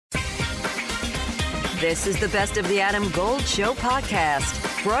This is the Best of the Adam Gold Show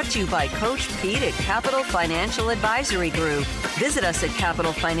podcast, brought to you by Coach Pete at Capital Financial Advisory Group. Visit us at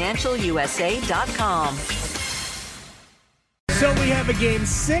capitalfinancialusa.com. So we have a Game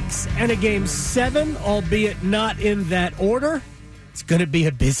 6 and a Game 7, albeit not in that order. It's going to be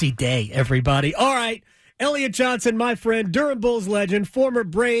a busy day, everybody. All right, Elliot Johnson, my friend, Durham Bulls legend, former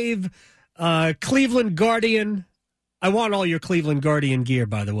Brave, Cleveland Guardian. I want all your Cleveland Guardian gear,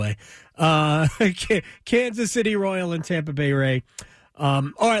 by the way. Kansas City Royal and Tampa Bay Ray.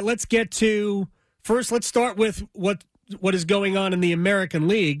 All right, let's get to first. Let's start with what is going on in the American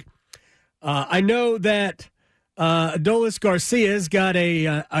League. I know that Adolis Garcia's got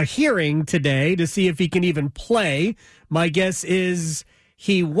a hearing today to see if he can even play. My guess is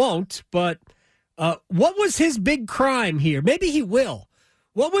he won't. But what was his big crime here? Maybe he will.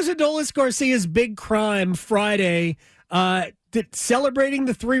 What was Adolis Garcia's big crime Friday? Celebrating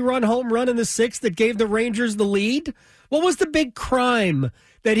the 3-run home run in the 6th that gave the Rangers the lead? What was the big crime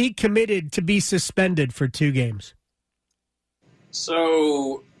that he committed to be suspended for 2 games?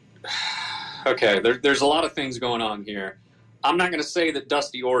 So, okay, there's a lot of things going on here. I'm not going to say that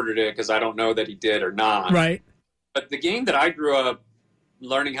Dusty ordered it because I don't know that he did or not. Right. But the game that I grew up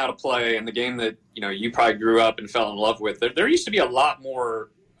learning how to play, and the game that you probably grew up and fell in love with, there used to be a lot more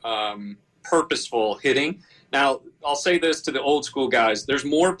purposeful hitting. Now, I'll say this to the old school guys: there's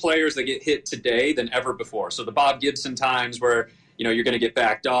more players that get hit today than ever before. So the Bob Gibson times where you're going to get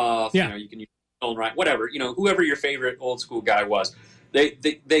backed off, you can use right, whatever, whoever your favorite old school guy was,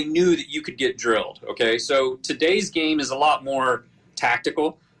 they knew that you could get drilled. Okay, so today's game is a lot more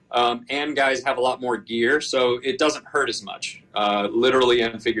tactical. And guys have a lot more gear, so it doesn't hurt as much, literally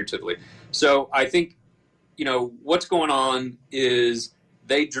and figuratively. So I think, what's going on is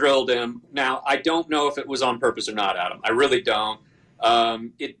they drilled him. Now, I don't know if it was on purpose or not, Adam. I really don't.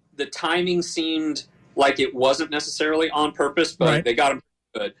 The timing seemed like it wasn't necessarily on purpose, but right. They got him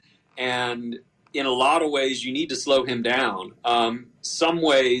good. And in a lot of ways, you need to slow him down. Some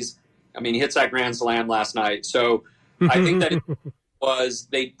ways, he hits that grand slam last night. So I think that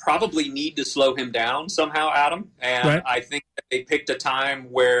they probably need to slow him down somehow, Adam. And right. I think that they picked a time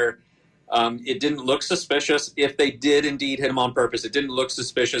where it didn't look suspicious. If they did indeed hit him on purpose, it didn't look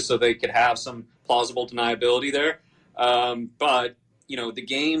suspicious, so they could have some plausible deniability there. But, the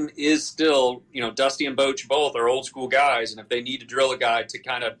game is still, Dusty and Boch both are old school guys. And if they need to drill a guy to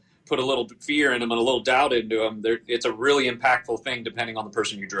kind of put a little fear in him and a little doubt into him, it's a really impactful thing depending on the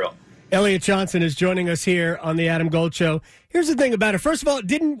person you drill. Elliot Johnson is joining us here on the Adam Gold Show. Here's the thing about it. First of all,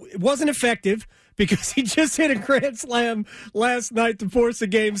 it wasn't effective because he just hit a grand slam last night to force a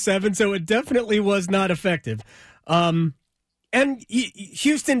Game 7, so it definitely was not effective. And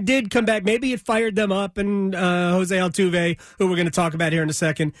Houston did come back. Maybe it fired them up, and Jose Altuve, who we're going to talk about here in a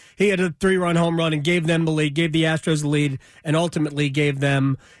second, he had a 3-run home run and gave them the lead, gave the Astros the lead, and ultimately gave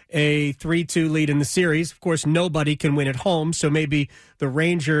them a 3-2 lead in the series. Of course, nobody can win at home, so maybe the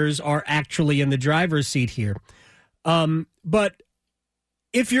Rangers are actually in the driver's seat here. But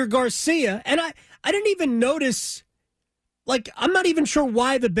if you're Garcia, and I didn't even notice, I'm not even sure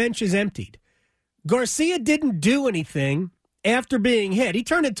why the bench is emptied. Garcia didn't do anything after being hit. He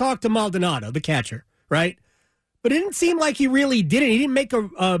turned and talked to Maldonado, the catcher, right? But it didn't seem like he really did it. He didn't make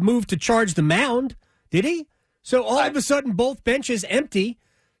a move to charge the mound, did he? So all of a sudden, both benches empty.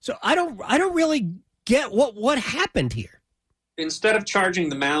 So I don't really get what happened here. Instead of charging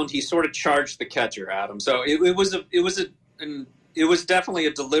the mound, he sort of charged the catcher, Adam. So it was definitely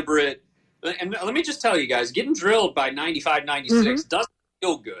a deliberate. And let me just tell you guys, getting drilled by 95, 96 doesn't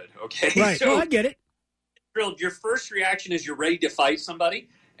feel good. Okay, right? So I get it. Drilled. Your first reaction is you're ready to fight somebody,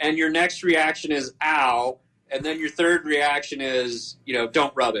 and your next reaction is ow, and then your third reaction is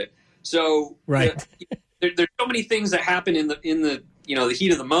don't rub it. So right. There's so many things that happen in the the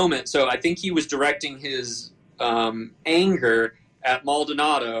heat of the moment. So I think he was directing his anger at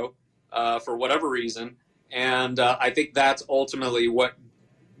Maldonado for whatever reason, and I think that's ultimately what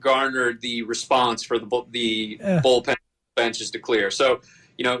garnered the response for the bullpen benches to clear. So.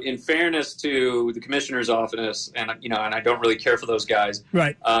 In fairness to the commissioner's office, and I don't really care for those guys,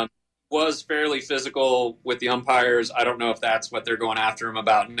 right? Was fairly physical with the umpires. I don't know if that's what they're going after him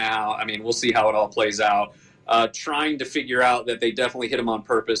about now. We'll see how it all plays out. Trying to figure out that they definitely hit him on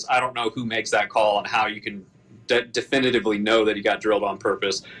purpose. I don't know who makes that call and how you can definitively know that he got drilled on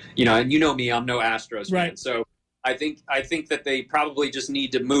purpose. And me, I'm no Astros fan, so I think that they probably just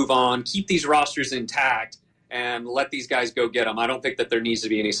need to move on, keep these rosters intact, and let these guys go get them. I don't think that there needs to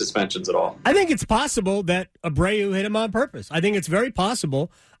be any suspensions at all. I think it's possible that Abreu hit him on purpose. I think it's very possible.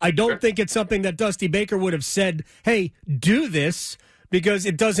 I don't think it's something that Dusty Baker would have said, hey, do this, because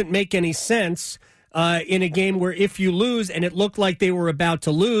it doesn't make any sense. in a game where if you lose and it looked like they were about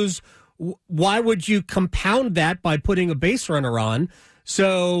to lose, why would you compound that by putting a base runner on?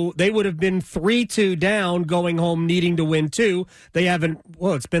 So they would have been 3-2 down, going home needing to win 2. They haven't,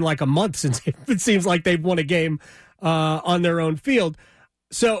 well, it's been like a month since it seems like they've won a game on their own field.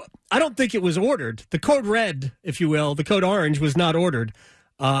 So I don't think it was ordered. The code red, if you will, the code orange was not ordered.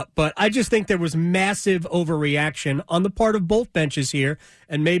 But I just think there was massive overreaction on the part of both benches here,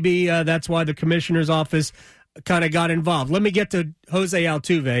 and maybe that's why the commissioner's office kind of got involved. Let me get to Jose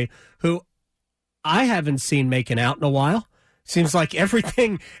Altuve, who I haven't seen making out in a while. Seems like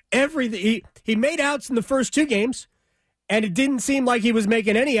everything he made outs in the first 2 games, and it didn't seem like he was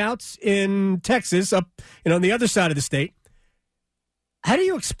making any outs in Texas, up on the other side of the state. How do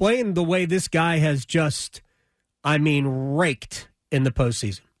you explain the way this guy has just, raked in the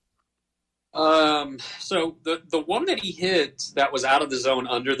postseason? So the one that he hit that was out of the zone,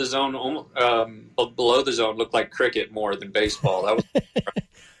 under the zone, below the zone, looked like cricket more than baseball. That was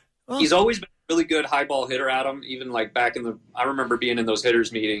He's always been a really good high ball hitter, Adam. Even like back I remember being in those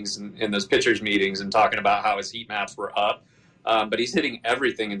hitters meetings and in those pitchers meetings and talking about how his heat maps were up. But he's hitting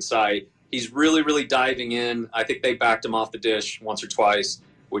everything in sight. He's really, really diving in. I think they backed him off the dish once or twice,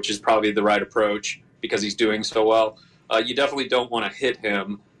 which is probably the right approach because he's doing so well. You definitely don't want to hit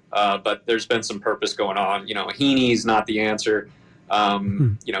him, but there's been some purpose going on. Heaney's not the answer.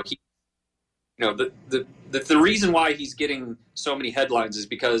 The reason why he's getting so many headlines is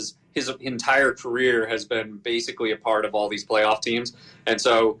because his entire career has been basically a part of all these playoff teams. And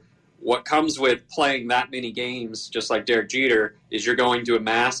so what comes with playing that many games, just like Derek Jeter, is you're going to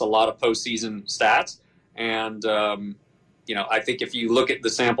amass a lot of postseason stats. And, I think if you look at the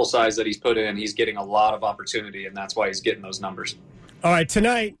sample size that he's put in, he's getting a lot of opportunity, and that's why he's getting those numbers. All right,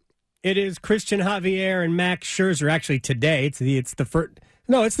 tonight it is Christian Javier and Max Scherzer. Actually, today it's the first.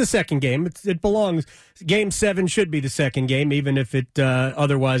 No, it's the second game. It belongs. Game 7 should be the second game, even if it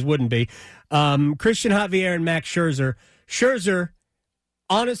otherwise wouldn't be. Christian Javier and Max Scherzer. Scherzer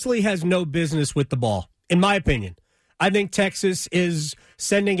honestly has no business with the ball, in my opinion. I think Texas is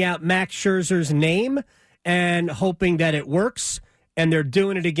sending out Max Scherzer's name and hoping that it works, and they're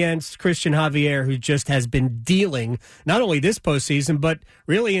doing it against Christian Javier, who just has been dealing not only this postseason, but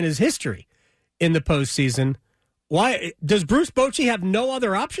really in his history in the postseason. Why does Bruce Bochy have no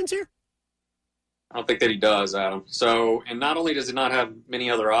other options here? I don't think that he does, Adam. So, and not only does he not have many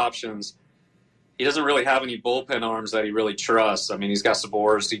other options, he doesn't really have any bullpen arms that he really trusts. He's got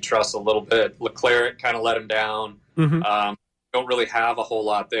Sabores he trusts a little bit. Leclerc kind of let him down. Mm-hmm. Don't really have a whole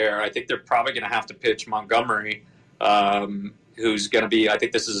lot there. I think they're probably going to have to pitch Montgomery, who's going to be, I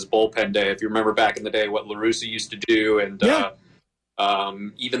think this is his bullpen day. If you remember back in the day what La Russa used to do, and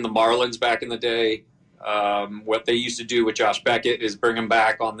even the Marlins back in the day, what they used to do with Josh Beckett is bring him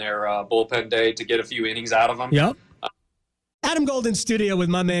back on their bullpen day to get a few innings out of him. Yep. Adam Gold in studio with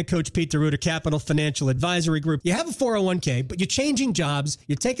my man, Coach Pete DeRuiter, Capital Financial Advisory Group. You have a 401k, but you're changing jobs.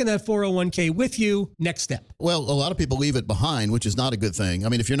 You're taking that 401k with you. Next step. Well, a lot of people leave it behind, which is not a good thing.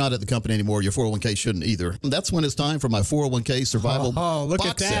 If you're not at the company anymore, your 401k shouldn't either. And that's when it's time for my 401k survival look box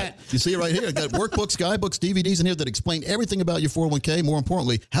at that. set. You see it right here. I've got workbooks, guidebooks, DVDs in here that explain everything about your 401k. More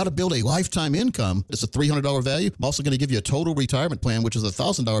importantly, how to build a lifetime income. It's a $300 value. I'm also going to give you a total retirement plan, which is a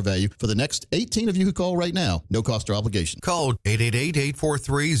 $1,000 value for the next 18 of you who call right now. No cost or obligation. Call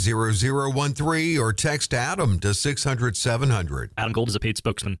 888-843-0013 or text Adam to 600-700. Adam Gold is a paid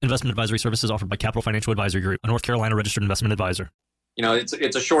spokesman. Investment advisory services offered by Capital Financial Advisory Group, a North Carolina registered investment advisor. It's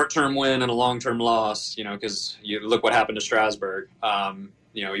a short-term win and a long-term loss, because you look what happened to Strasburg.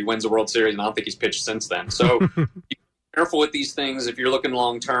 He wins the World Series, and I don't think he's pitched since then. So be careful with these things if you're looking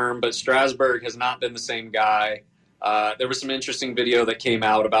long-term, but Strasburg has not been the same guy. There was some interesting video that came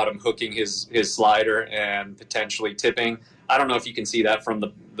out about him hooking his slider and potentially tipping. I don't know if you can see that from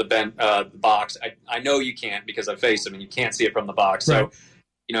the box. I know you can't because I faced him, and you can't see it from the box. Right.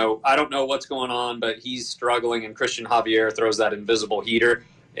 So, I don't know what's going on, but he's struggling, and Christian Javier throws that invisible heater.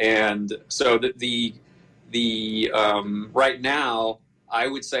 And so the right now, I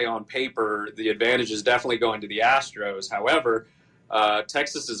would say on paper, the advantage is definitely going to the Astros. However,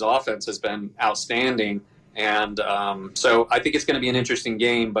 Texas's offense has been outstanding. And so I think it's going to be an interesting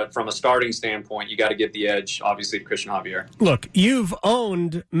game, but from a starting standpoint, you got to give the edge, obviously, to Christian Javier. Look, you've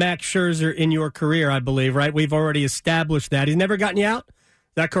owned Max Scherzer in your career, I believe, right? We've already established that. He's never gotten you out?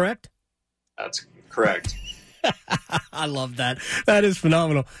 Is that correct? That's correct. I love that. That is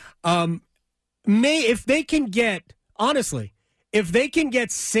phenomenal. If they can get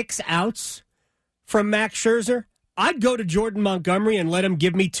 6 outs from Max Scherzer, I'd go to Jordan Montgomery and let him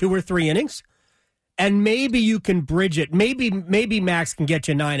give me 2 or 3 innings. And maybe you can bridge it. Maybe Max can get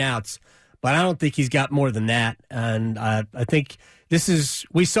you 9 outs. but I don't think he's got more than that. And I think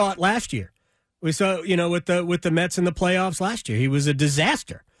we saw it last year. We saw, with the Mets in the playoffs last year. He was a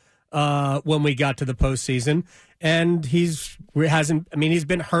disaster when we got to the postseason, and he's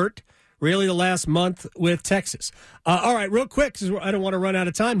been hurt really the last month with Texas. All right, real quick, because I don't want to run out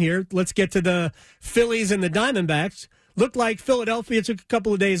of time here. Let's get to the Phillies and the Diamondbacks. Looked like Philadelphia took a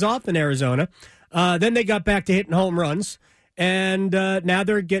couple of days off in Arizona. Then they got back to hitting home runs, and now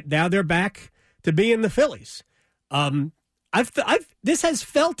they're back to being the Phillies. This has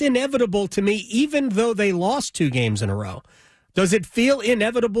felt inevitable to me, even though they lost 2 games in a row. Does it feel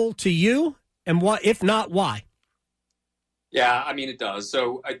inevitable to you? And why? If not, why? Yeah, I mean, it does.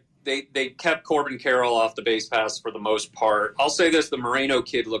 So they kept Corbin Carroll off the base pass for the most part. I'll say this: the Moreno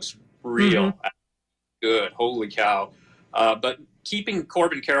kid looks real good. Holy cow! But keeping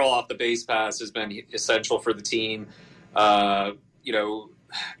Corbin Carroll off the base pass has been essential for the team. Ketel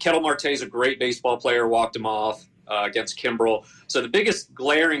Marte is a great baseball player. Walked him off against Kimbrel. So the biggest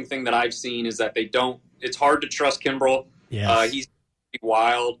glaring thing that I've seen is that it's hard to trust Kimbrel. Yes. He's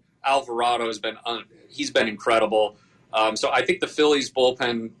wild. Alvarado he's been incredible. So I think the Phillies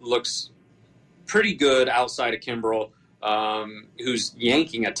bullpen looks pretty good outside of Kimbrel, who's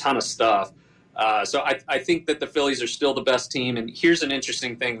yanking a ton of stuff. So I think that the Phillies are still the best team. And here's an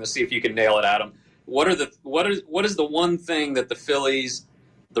interesting thing to see if you can nail it, Adam. What is the one thing that the Phillies,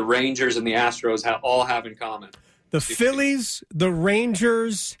 the Rangers, and the Astros all have in common? The Phillies, the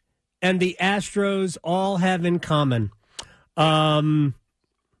Rangers, and the Astros all have in common. I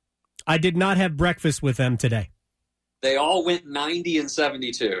did not have breakfast with them today. They all went 90 and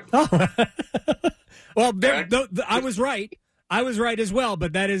 72. Oh. Well, I was right. I was right as well,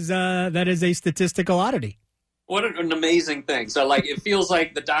 but that is a statistical oddity. What an amazing thing. So, it feels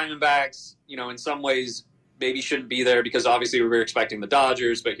like the Diamondbacks, in some ways maybe shouldn't be there because obviously we were expecting the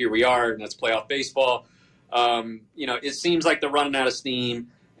Dodgers, but here we are, and that's playoff baseball. It seems like they're running out of steam,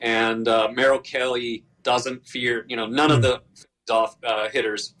 and Merrill Kelly doesn't fear, none of the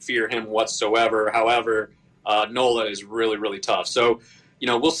hitters fear him whatsoever. However, Nola is really, really tough. So,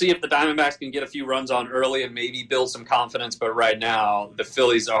 we'll see if the Diamondbacks can get a few runs on early and maybe build some confidence. But right now, the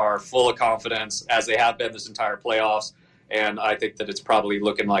Phillies are full of confidence, as they have been this entire playoffs. And I think that it's probably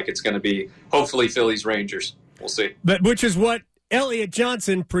looking like it's going to be, hopefully, Phillies-Rangers. We'll see. But which is what Elliot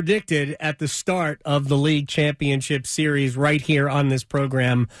Johnson predicted at the start of the league championship series right here on this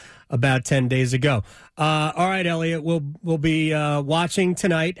program about 10 days ago. All right, Elliot, we'll be watching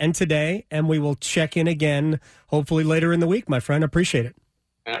tonight and today, and we will check in again hopefully later in the week, my friend. Appreciate it.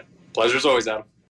 Pleasure as always, Adam.